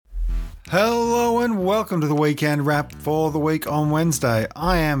Hello and welcome to the weekend wrap for the week on Wednesday.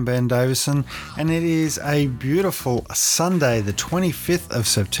 I am Ben Davison and it is a beautiful Sunday, the 25th of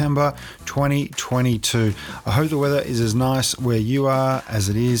September 2022. I hope the weather is as nice where you are as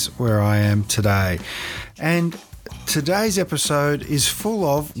it is where I am today. And today's episode is full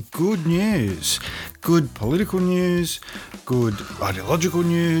of good news, good political news, good ideological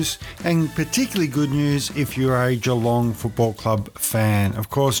news, and particularly good news if you're a Geelong Football Club fan. Of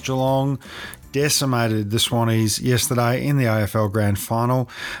course, Geelong decimated the Swannies yesterday in the AFL Grand Final,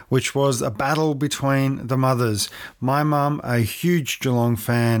 which was a battle between the mothers. My mum, a huge Geelong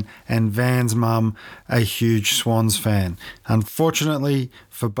fan, and Van's mum, a huge Swans fan. Unfortunately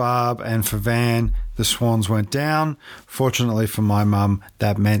for Barb and for Van, the Swans went down. Fortunately for my mum,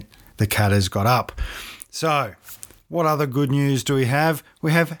 that meant the Catters got up. So, what other good news do we have?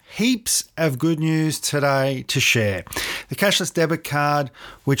 We have heaps of good news today to share. The cashless debit card,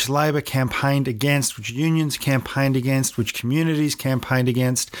 which Labor campaigned against, which unions campaigned against, which communities campaigned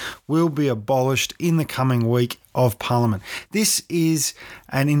against, will be abolished in the coming week of Parliament. This is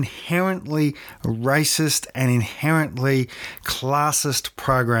an inherently racist and inherently classist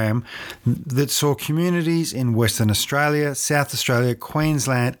program that saw communities in Western Australia, South Australia,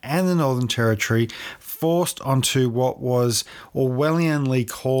 Queensland and the Northern Territory forced onto what was Orwellianly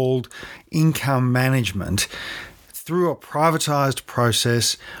called income management through a privatised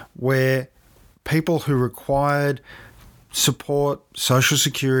process where people who required support, social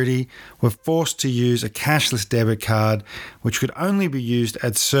security, were forced to use a cashless debit card, which could only be used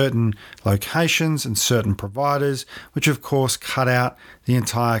at certain locations and certain providers, which of course cut out the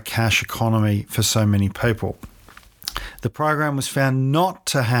entire cash economy for so many people. The program was found not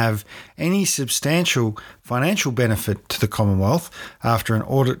to have any substantial financial benefit to the Commonwealth after an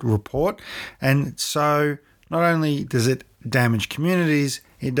audit report, and so not only does it damage communities,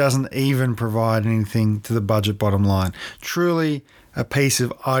 it doesn't even provide anything to the budget bottom line. Truly a piece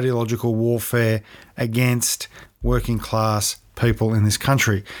of ideological warfare against working class people in this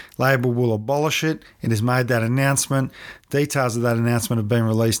country. Labor will abolish it. It has made that announcement. Details of that announcement have been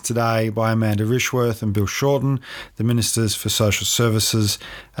released today by Amanda Rishworth and Bill Shorten, the Ministers for Social Services,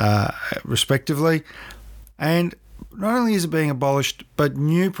 respectively. And not only is it being abolished, but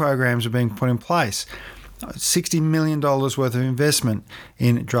new programs are being put in place. $60 million worth of investment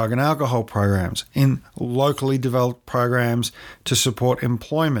in drug and alcohol programs, in locally developed programs to support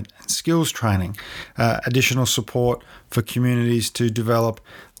employment and skills training, additional support for communities to develop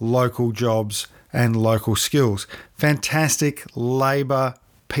local jobs and local skills. Fantastic Labor,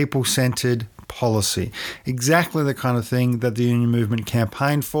 people-centred policy. Exactly the kind of thing that the union movement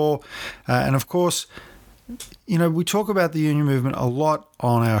campaigned for. And of course, you know, we talk about the union movement a lot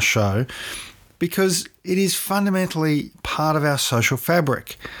on our show, because it is fundamentally part of our social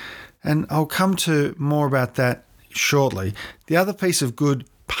fabric. And I'll come to more about that shortly. The other piece of good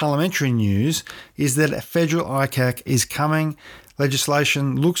parliamentary news is that a federal ICAC is coming.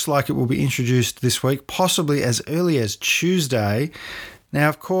 Legislation looks like it will be introduced this week, possibly as early as Tuesday. Now,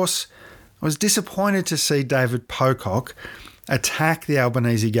 of course, I was disappointed to see David Pocock attack the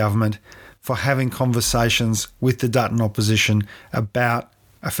Albanese government for having conversations with the Dutton opposition about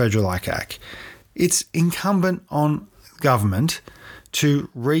a federal ICAC. It's incumbent on government to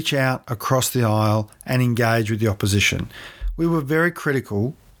reach out across the aisle and engage with the opposition. We were very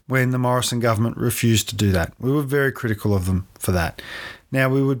critical when the Morrison government refused to do that. We were very critical of them for that. Now,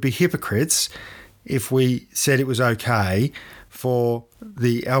 we would be hypocrites if we said it was okay for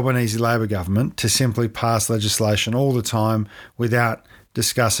the Albanese Labor government to simply pass legislation all the time without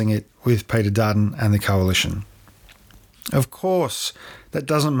discussing it with Peter Dutton and the coalition. Of course, that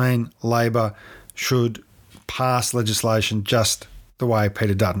doesn't mean Labor should pass legislation just the way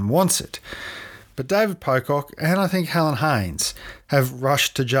Peter Dutton wants it. But David Pocock and I think Helen Haines have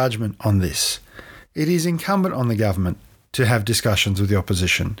rushed to judgment on this. It is incumbent on the government to have discussions with the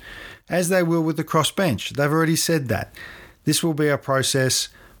opposition, as they will with the crossbench. They've already said that. This will be a process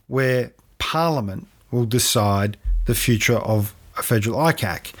where Parliament will decide the future of a federal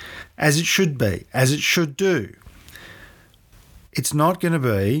ICAC, as it should be, as it should do. It's not going to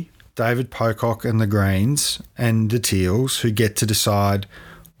be David Pocock and the Greens and the Teals who get to decide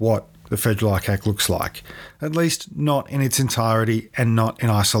what the federal ICAC looks like, at least not in its entirety and not in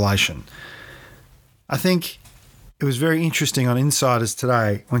isolation. I think it was very interesting on Insiders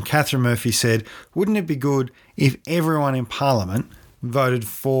today when Catherine Murphy said, wouldn't it be good if everyone in Parliament voted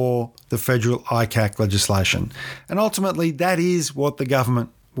for the federal ICAC legislation? And ultimately, that is what the government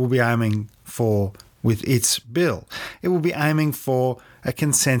will be aiming for with its bill. It will be aiming for a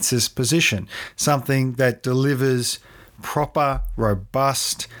consensus position, something that delivers proper,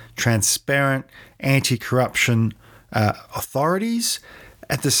 robust, transparent, anti-corruption authorities,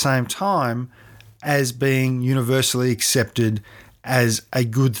 at the same time as being universally accepted as a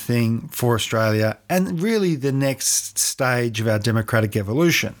good thing for Australia and really the next stage of our democratic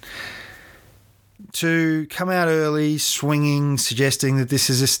evolution. To come out early, swinging, suggesting that this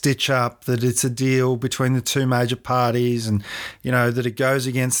is a stitch-up, that it's a deal between the two major parties and, that it goes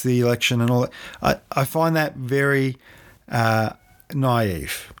against the election and all that, I find that very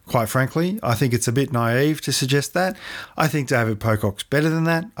naive. Quite frankly, I think it's a bit naive to suggest that. I think David Pocock's better than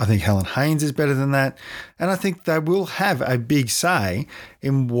that. I think Helen Haines is better than that. And I think they will have a big say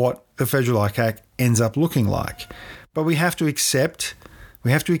in what the federal ICAC ends up looking like. But we have to accept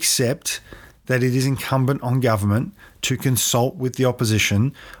that it is incumbent on government to consult with the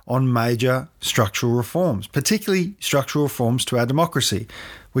opposition on major structural reforms, particularly structural reforms to our democracy,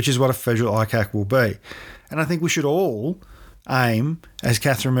 which is what a federal ICAC will be. And I think we should all aim, as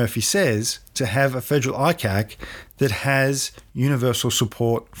Catherine Murphy says, to have a federal ICAC that has universal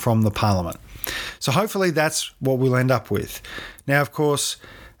support from the Parliament. So hopefully that's what we'll end up with. Now, of course,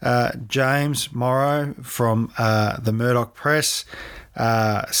 James Morrow from the Murdoch Press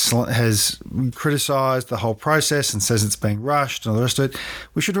has criticised the whole process and says it's being rushed and all the rest of it.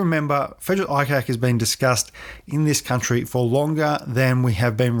 We should remember federal ICAC has been discussed in this country for longer than we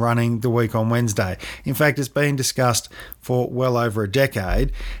have been running the week on Wednesday. In fact, it's been discussed for well over a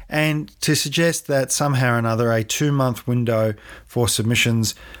decade, and to suggest that somehow or another a 2-month window for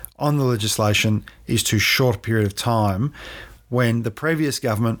submissions on the legislation is too short a period of time when the previous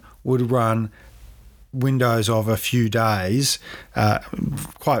government would run windows of a few days,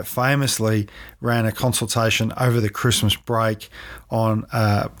 quite famously ran a consultation over the Christmas break on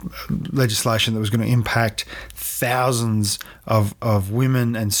legislation that was going to impact thousands of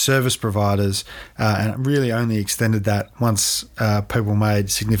women and service providers, and it really only extended that once people made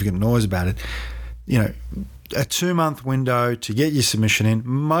significant noise about it. A 2-month window to get your submission in.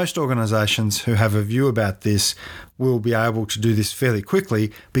 Most organisations who have a view about this will be able to do this fairly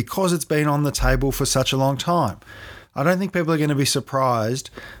quickly because it's been on the table for such a long time. I don't think people are going to be surprised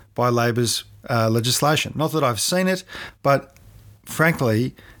by Labor's legislation. Not that I've seen it, but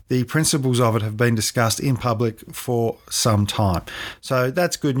frankly, the principles of it have been discussed in public for some time. So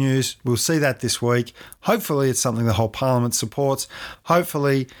that's good news. We'll see that this week. Hopefully it's something the whole Parliament supports.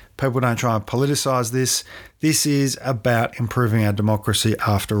 Hopefully people don't try and politicise this. This is about improving our democracy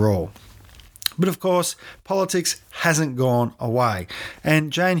after all. But of course, politics hasn't gone away.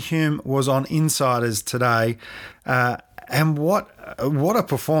 And Jane Hume was on Insiders today. And what a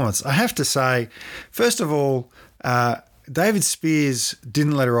performance. I have to say, first of all, David Speers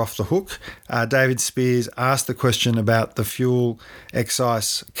didn't let her off the hook. David Speers asked the question about the fuel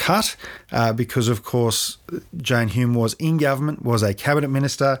excise cut because, of course, Jane Hume was in government, was a cabinet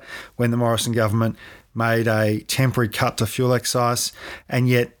minister when the Morrison government made a temporary cut to fuel excise, and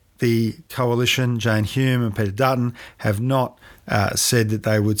yet the coalition, Jane Hume and Peter Dutton, have not said that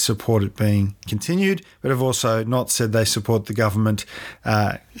they would support it being continued, but have also not said they support the government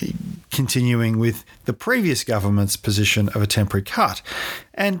continuing with the previous government's position of a temporary cut.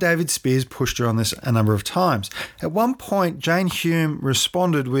 And David Speers pushed her on this a number of times. At one point, Jane Hume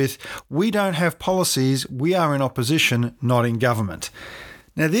responded with, "We don't have policies, we are in opposition, not in government."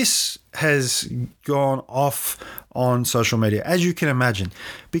 Now, this has gone off on social media, as you can imagine,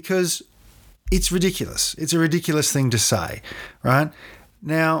 because it's ridiculous. It's a ridiculous thing to say, right?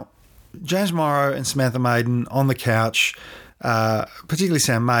 Now, James Morrow and Samantha Maiden on the couch, particularly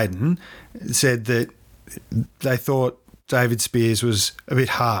Sam Maiden, said that they thought David Speers was a bit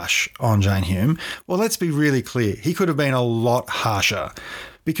harsh on Jane Hume. Well, let's be really clear. He could have been a lot harsher.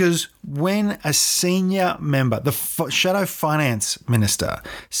 Because when a senior member, the shadow finance minister,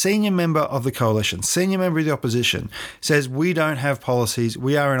 senior member of the coalition, senior member of the opposition, says we don't have policies,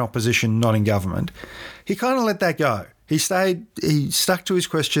 we are in opposition, not in government, he kind of let that go. He stuck to his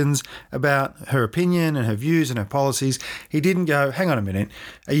questions about her opinion and her views and her policies. He didn't go, hang on a minute,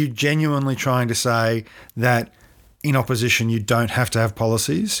 are you genuinely trying to say that in opposition you don't have to have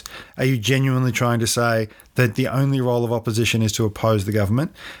policies? Are you genuinely trying to say that the only role of opposition is to oppose the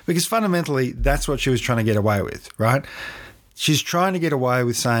government? Because fundamentally that's what she was trying to get away with, right? She's trying to get away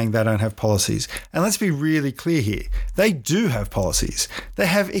with saying they don't have policies. And let's be really clear here. They do have policies. They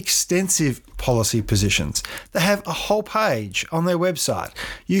have extensive policy positions. They have a whole page on their website.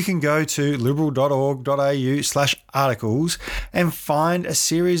 You can go to liberal.org.au/articles and find a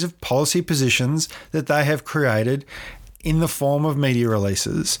series of policy positions that they have created in the form of media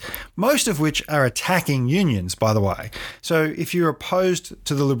releases, most of which are attacking unions, by the way. So if you're opposed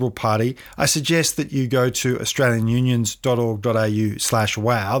to the Liberal Party, I suggest that you go to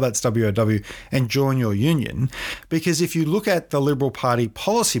australianunions.org.au/wow, that's WOW, and join your union. Because if you look at the Liberal Party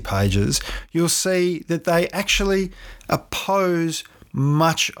policy pages, you'll see that they actually oppose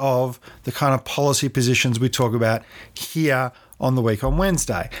much of the kind of policy positions we talk about here on the Week on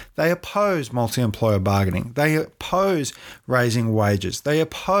Wednesday. They oppose multi-employer bargaining. They oppose raising wages. They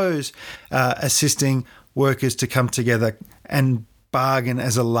oppose assisting workers to come together and bargain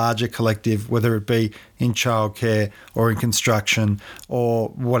as a larger collective, whether it be in childcare or in construction or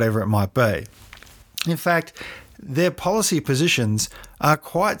whatever it might be. In fact, their policy positions are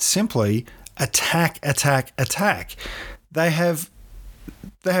quite simply attack, attack, attack. They have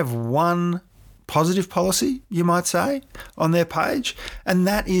one positive policy, you might say, on their page, and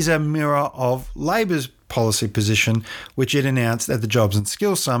that is a mirror of Labor's policy position, which it announced at the Jobs and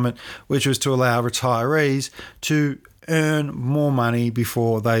Skills Summit, which was to allow retirees to earn more money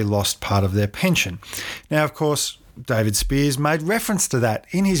before they lost part of their pension. Now, of course, David Speers made reference to that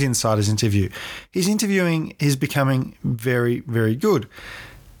in his Insiders interview. His interviewing is becoming very, very good.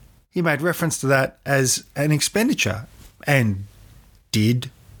 He made reference to that as an expenditure. And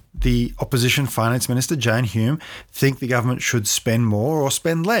did the opposition Finance Minister, Jane Hume, think the government should spend more or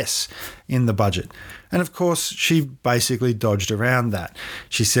spend less in the budget? And of course, she basically dodged around that.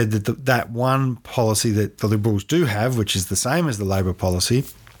 She said that that one policy that the Liberals do have, which is the same as the Labor policy,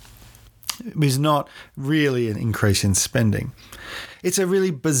 is not really an increase in spending. It's a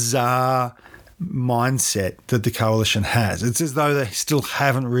really bizarre mindset that the coalition has. It's as though they still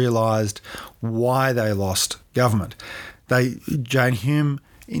haven't realised why they lost government. Jane Hume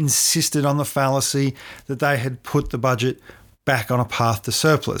insisted on the fallacy that they had put the budget back on a path to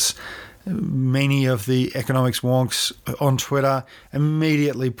surplus. Many of the economics wonks on Twitter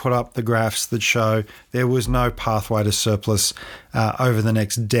immediately put up the graphs that show there was no pathway to surplus over the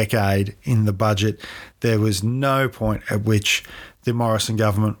next decade in the budget. There was no point at which the Morrison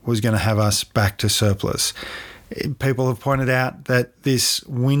government was going to have us back to surplus. People have pointed out that this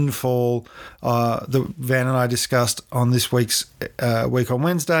windfall that Van and I discussed on this week's Week on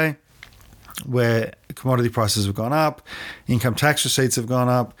Wednesday, where commodity prices have gone up, income tax receipts have gone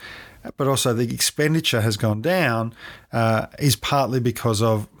up, but also the expenditure has gone down, is partly because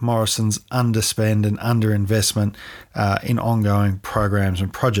of Morrison's underspend and underinvestment in ongoing programs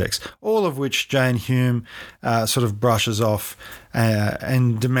and projects, all of which Jane Hume sort of brushes off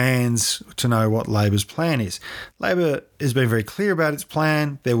and demands to know what Labor's plan is. Labor has been very clear about its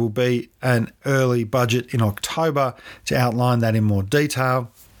plan. There will be an early budget in October to outline that in more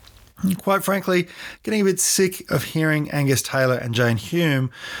detail. Quite frankly, getting a bit sick of hearing Angus Taylor and Jane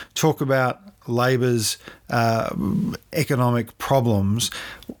Hume talk about Labor's economic problems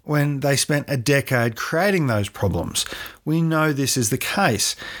when they spent a decade creating those problems. We know this is the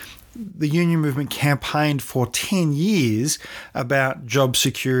case. The union movement campaigned for 10 years about job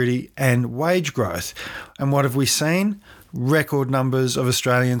security and wage growth. And what have we seen? Record numbers of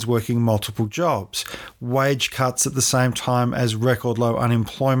Australians working multiple jobs, wage cuts at the same time as record low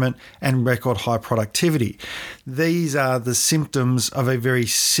unemployment and record high productivity. These are the symptoms of a very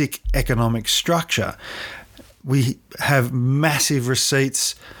sick economic structure. We have massive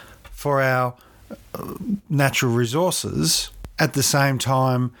receipts for our natural resources. At the same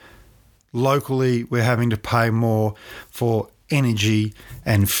time, locally, we're having to pay more for energy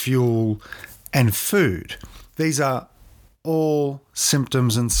and fuel and food. These are all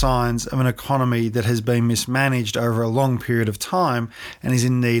symptoms and signs of an economy that has been mismanaged over a long period of time and is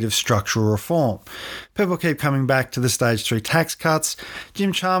in need of structural reform. People keep coming back to the Stage 3 tax cuts.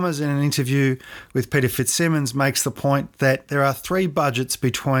 Jim Chalmers, in an interview with Peter Fitzsimmons, makes the point that there are 3 budgets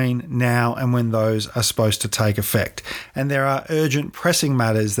between now and when those are supposed to take effect. And there are urgent pressing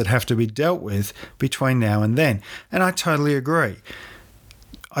matters that have to be dealt with between now and then. And I totally agree.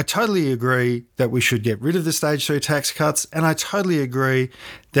 I totally agree that we should get rid of the Stage 3 tax cuts, and I totally agree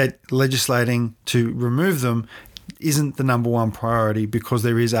that legislating to remove them isn't the number one priority because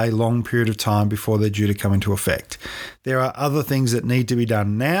there is a long period of time before they're due to come into effect. There are other things that need to be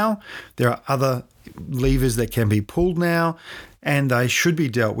done now. There are other levers that can be pulled now, and they should be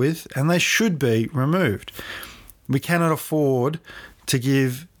dealt with, and they should be removed. We cannot afford to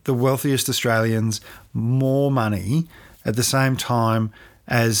give the wealthiest Australians more money at the same time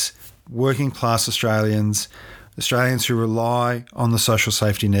as working class Australians who rely on the social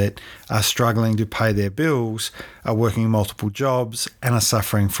safety net, are struggling to pay their bills, are working multiple jobs and are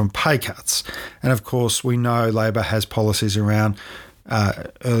suffering from pay cuts. And of course, we know Labor has policies around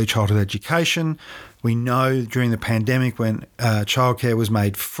early childhood education. We know during the pandemic when childcare was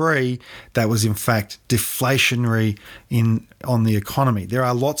made free, that was in fact deflationary on the economy. There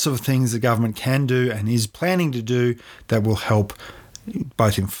are lots of things the government can do and is planning to do that will help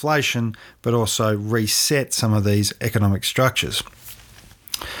both inflation but also reset some of these economic structures.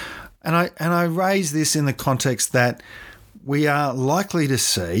 And I raise this in the context that we are likely to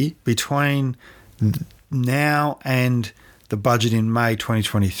see between now and the budget in May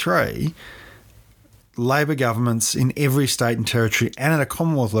 2023, Labor governments in every state and territory and at a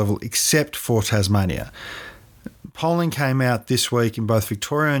Commonwealth level except for Tasmania. Polling came out this week in both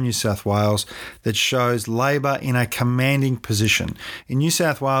Victoria and New South Wales that shows Labor in a commanding position. In New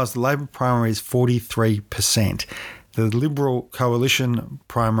South Wales, the Labor primary is 43%. The Liberal coalition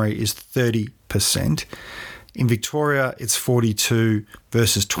primary is 30%. In Victoria, it's 42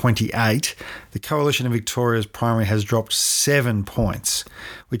 versus 28. The coalition in Victoria's primary has dropped 7 points,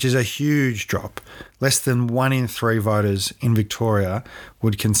 which is a huge drop. Less than 1 in 3 voters in Victoria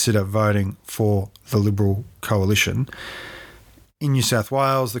would consider voting for the Liberal coalition. In New South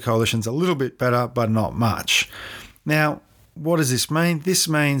Wales, the coalition's a little bit better, but not much. Now, what does this mean? This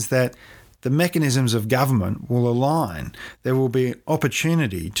means that the mechanisms of government will align. There will be an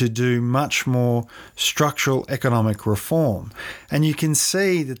opportunity to do much more structural economic reform. And you can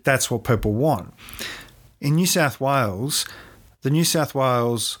see that that's what people want. In New South Wales, the New South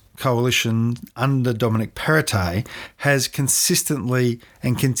Wales coalition under Dominic Perrottet has consistently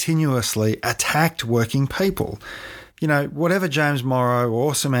and continuously attacked working people. You know, whatever James Morrow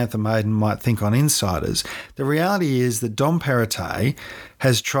or Samantha Maiden might think on insiders, the reality is that Dom Perrottet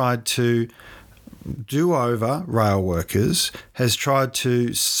has tried to do over rail workers, has tried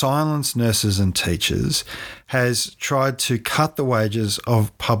to silence nurses and teachers, has tried to cut the wages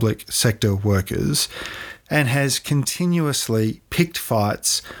of public sector workers, and has continuously picked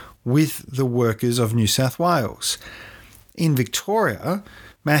fights with the workers of New South Wales. In Victoria,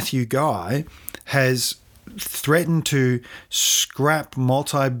 Matthew Guy has threatened to scrap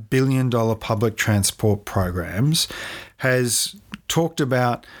multi-billion-dollar public transport programs, has talked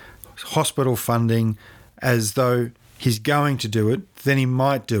about hospital funding as though he's going to do it, then he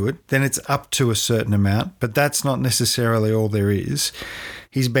might do it, then it's up to a certain amount, but that's not necessarily all there is.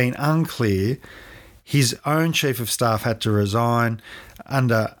 He's been unclear. His own chief of staff had to resign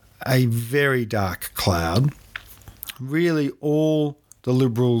under a very dark cloud. Really, all the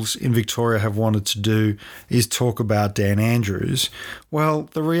Liberals in Victoria have wanted to do is talk about Dan Andrews. Well,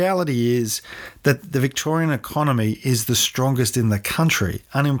 the reality is that the Victorian economy is the strongest in the country.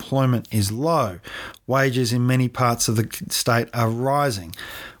 Unemployment is low. Wages in many parts of the state are rising.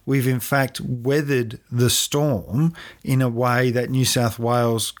 We've in fact weathered the storm in a way that New South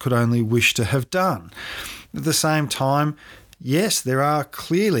Wales could only wish to have done. At the same time, yes, there are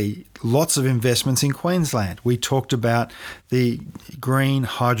clearly lots of investments in Queensland. We talked about the green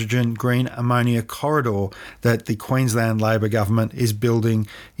hydrogen, green ammonia corridor that the Queensland Labor government is building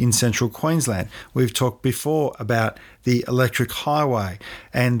in central Queensland. We've talked before about the electric highway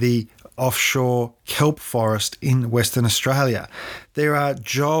and the offshore kelp forest in Western Australia. There are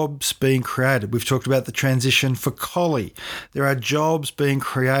jobs being created. We've talked about the transition for Collie. There are jobs being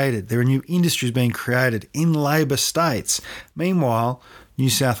created. There are new industries being created in Labor states. Meanwhile, New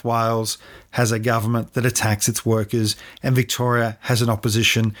South Wales has a government that attacks its workers, and Victoria has an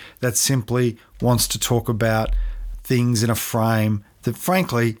opposition that simply wants to talk about things in a frame that,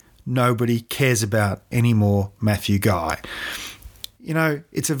 frankly, nobody cares about anymore, Matthew Guy. You know,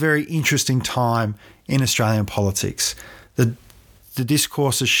 it's a very interesting time in Australian politics. The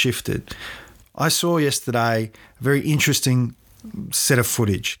discourse has shifted. I saw yesterday a very interesting set of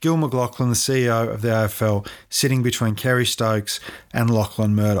footage. Gil McLachlan, the CEO of the AFL, sitting between Kerry Stokes and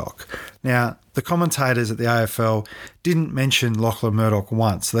Lachlan Murdoch. Now, the commentators at the AFL didn't mention Lachlan Murdoch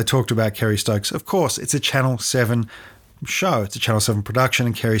once. They talked about Kerry Stokes. Of course, it's a Channel 7 show. It's a Channel 7 production,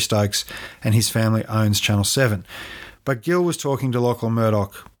 and Kerry Stokes and his family owns Channel 7. But Gil was talking to Lachlan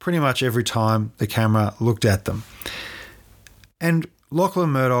Murdoch pretty much every time the camera looked at them. And Lachlan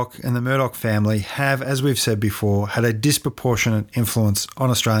Murdoch and the Murdoch family have, as we've said before, had a disproportionate influence on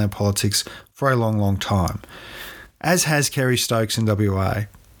Australian politics for a long, long time, as has Kerry Stokes in WA.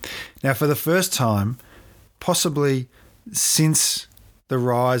 Now, for the first time, possibly since the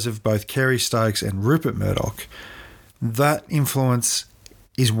rise of both Kerry Stokes and Rupert Murdoch, that influence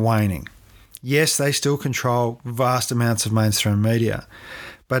is waning. Yes, they still control vast amounts of mainstream media,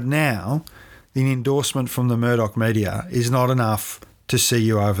 but now the endorsement from the Murdoch media is not enough to see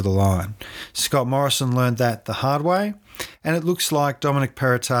you over the line. Scott Morrison learned that the hard way, And it looks like Dominic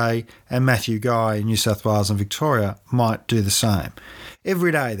Perrottet and Matthew Guy in New South Wales and Victoria might do the same.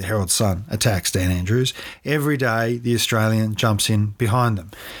 Every day the Herald Sun attacks Dan Andrews. Every day the Australian jumps in behind them.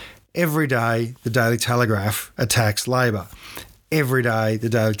 Every day the Daily Telegraph attacks Labor. Every day the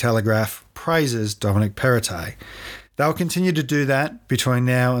Daily Telegraph praises Dominic Perrottet. They'll continue to do that between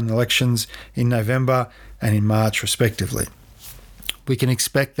now and elections in November and in March respectively. We can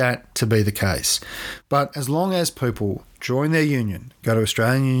expect that to be the case. But as long as people join their union, go to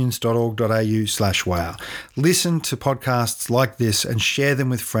australianunions.org.au/wow. Listen to podcasts like this and share them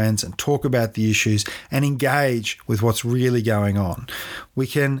with friends and talk about the issues and engage with what's really going on. We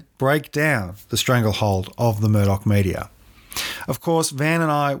can break down the stranglehold of the Murdoch media. Of course, Van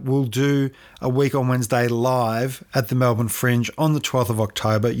and I will do a Week on Wednesday live at the Melbourne Fringe on the 12th of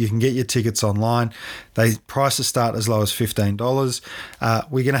October. You can get your tickets online. Prices start as low as $15.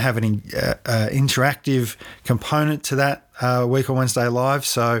 We're going to have an interactive component to that Week on Wednesday live,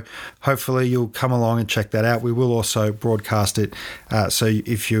 so hopefully you'll come along and check that out. We will also broadcast it, so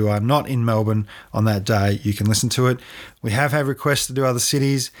if you are not in Melbourne on that day, you can listen to it. We have had requests to do other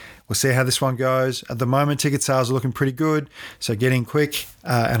cities. We'll see how this one goes. At the moment, ticket sales are looking pretty good, so get in quick,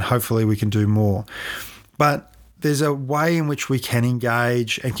 and hopefully we can do more. But there's a way in which we can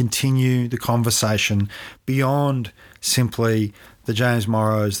engage and continue the conversation beyond simply the James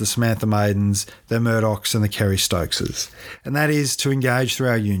Morrows, the Samantha Maidens, the Murdochs and the Kerry Stokeses. And that is to engage through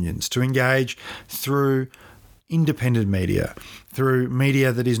our unions, to engage through independent media, through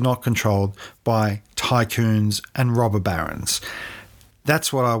media that is not controlled by tycoons and robber barons.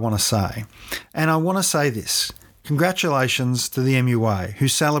 That's what I want to say. And I want to say this. Congratulations to the MUA, who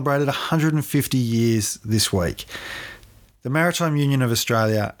celebrated 150 years this week. The Maritime Union of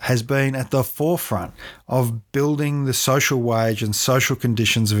Australia has been at the forefront of building the social wage and social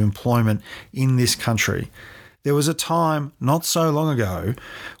conditions of employment in this country. There was a time not so long ago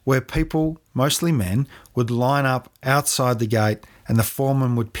where people, mostly men, would line up outside the gate and the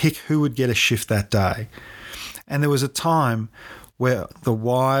foreman would pick who would get a shift that day. And there was a time where the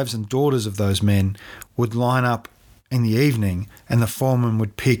wives and daughters of those men would line up in the evening and the foreman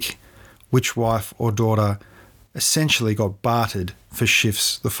would pick which wife or daughter essentially got bartered for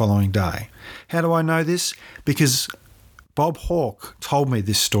shifts the following day. How do I know this? Because Bob Hawke told me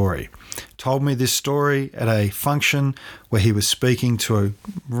this story. Told me this story at a function where he was speaking to a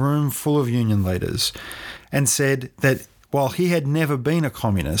room full of union leaders and said that while he had never been a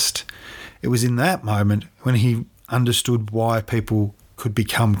communist, it was in that moment when he understood why people could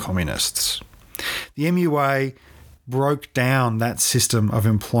become communists. The MUA broke down that system of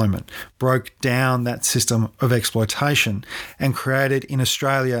employment, broke down that system of exploitation, and created in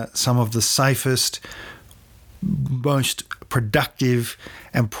Australia some of the safest, most productive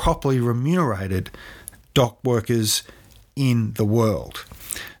and properly remunerated dock workers in the world.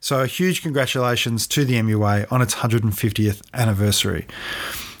 So a huge congratulations to the MUA on its 150th anniversary.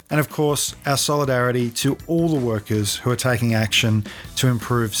 And of course, our solidarity to all the workers who are taking action to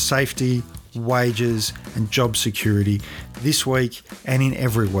improve safety, wages and job security this week and in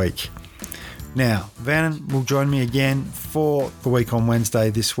every week. Now, Van will join me again for the Week on Wednesday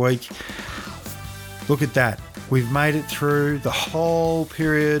this week. Look at that. We've made it through the whole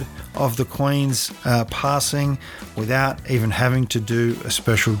period of the Queen's passing without even having to do a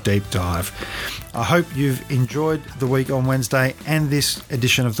special deep dive. I hope you've enjoyed the Week on Wednesday and this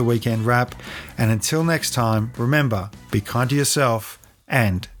edition of the Weekend Wrap. And until next time, remember, be kind to yourself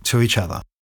and to each other.